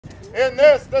In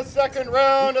this, the second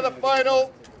bout of the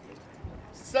final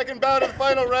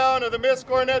round of the Miss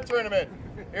Coronet Tournament.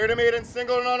 Here to meet in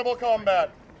single and honorable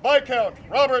combat, Viscount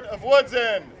Robert of Woods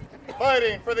End,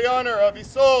 fighting for the honor of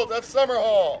Isolde of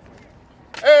Summerhall,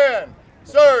 and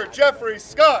Sir Geoffrey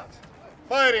Scott,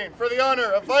 fighting for the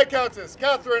honor of Viscountess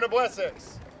Catherine of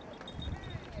Wessex.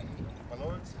 My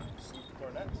lords, salute the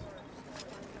coronet.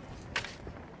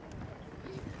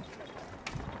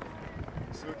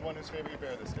 Salute the one whose favor you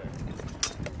bear this day.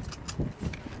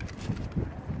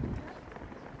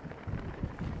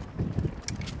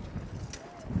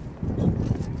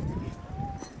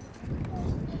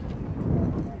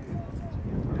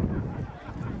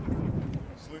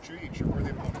 Salute you each, your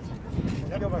worthy opponent.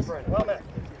 Thank you, my friend. Well met.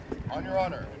 On your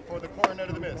honor, and for the coronet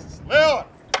of the Miss, Leon!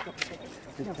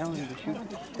 Just telling you to shoot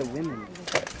the women.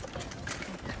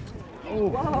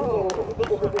 Whoa!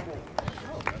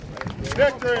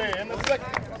 Victory in the second.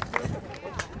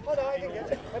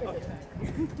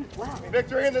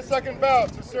 Victory in the second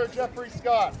bout to Sir Geoffrey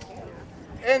Scott.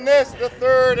 In this, the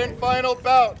third and final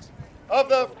bout of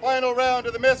the final round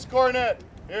of the Miss Coronet.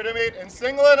 Here to meet in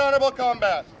single and honorable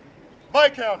combat,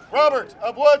 Viscount Robert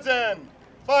of Woods End,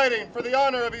 fighting for the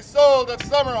honor of Isolde of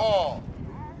Summerhall,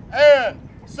 and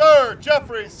Sir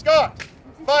Geoffrey Scott,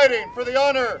 fighting for the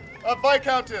honor of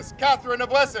Viscountess Catherine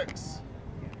of Wessex.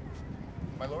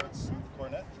 My lords, salute the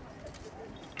coronet.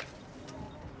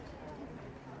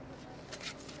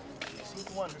 Salute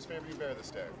the one whose favor you bear this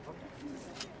day.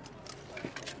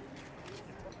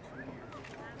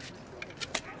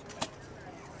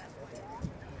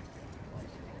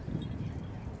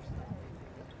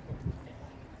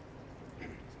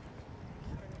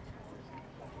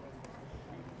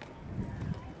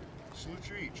 Salute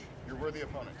you each, your worthy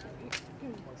opponent.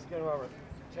 Once again, Robert.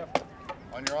 Jeff.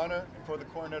 On your honor, and for the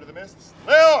coronet of the Mists,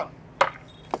 Leon!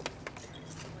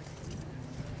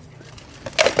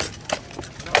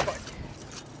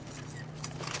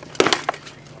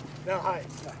 Now, hi.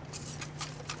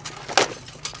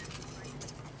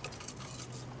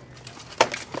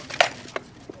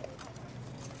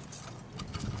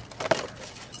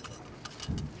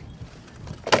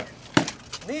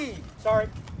 Knee. Sorry.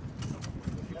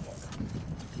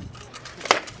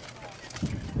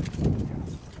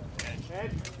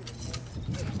 Head.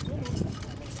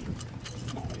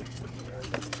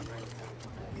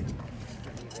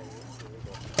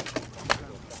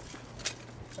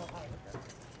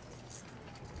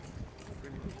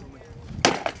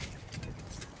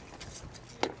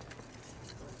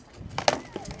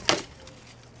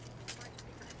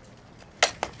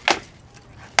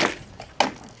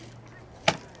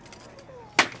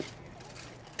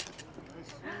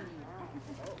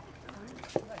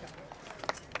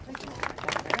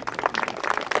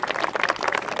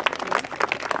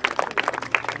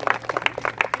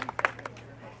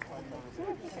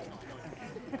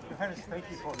 Thank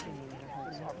you for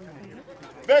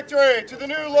Victory to the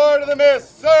new Lord of the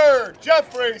Mist, Sir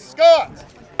Geoffrey Scott!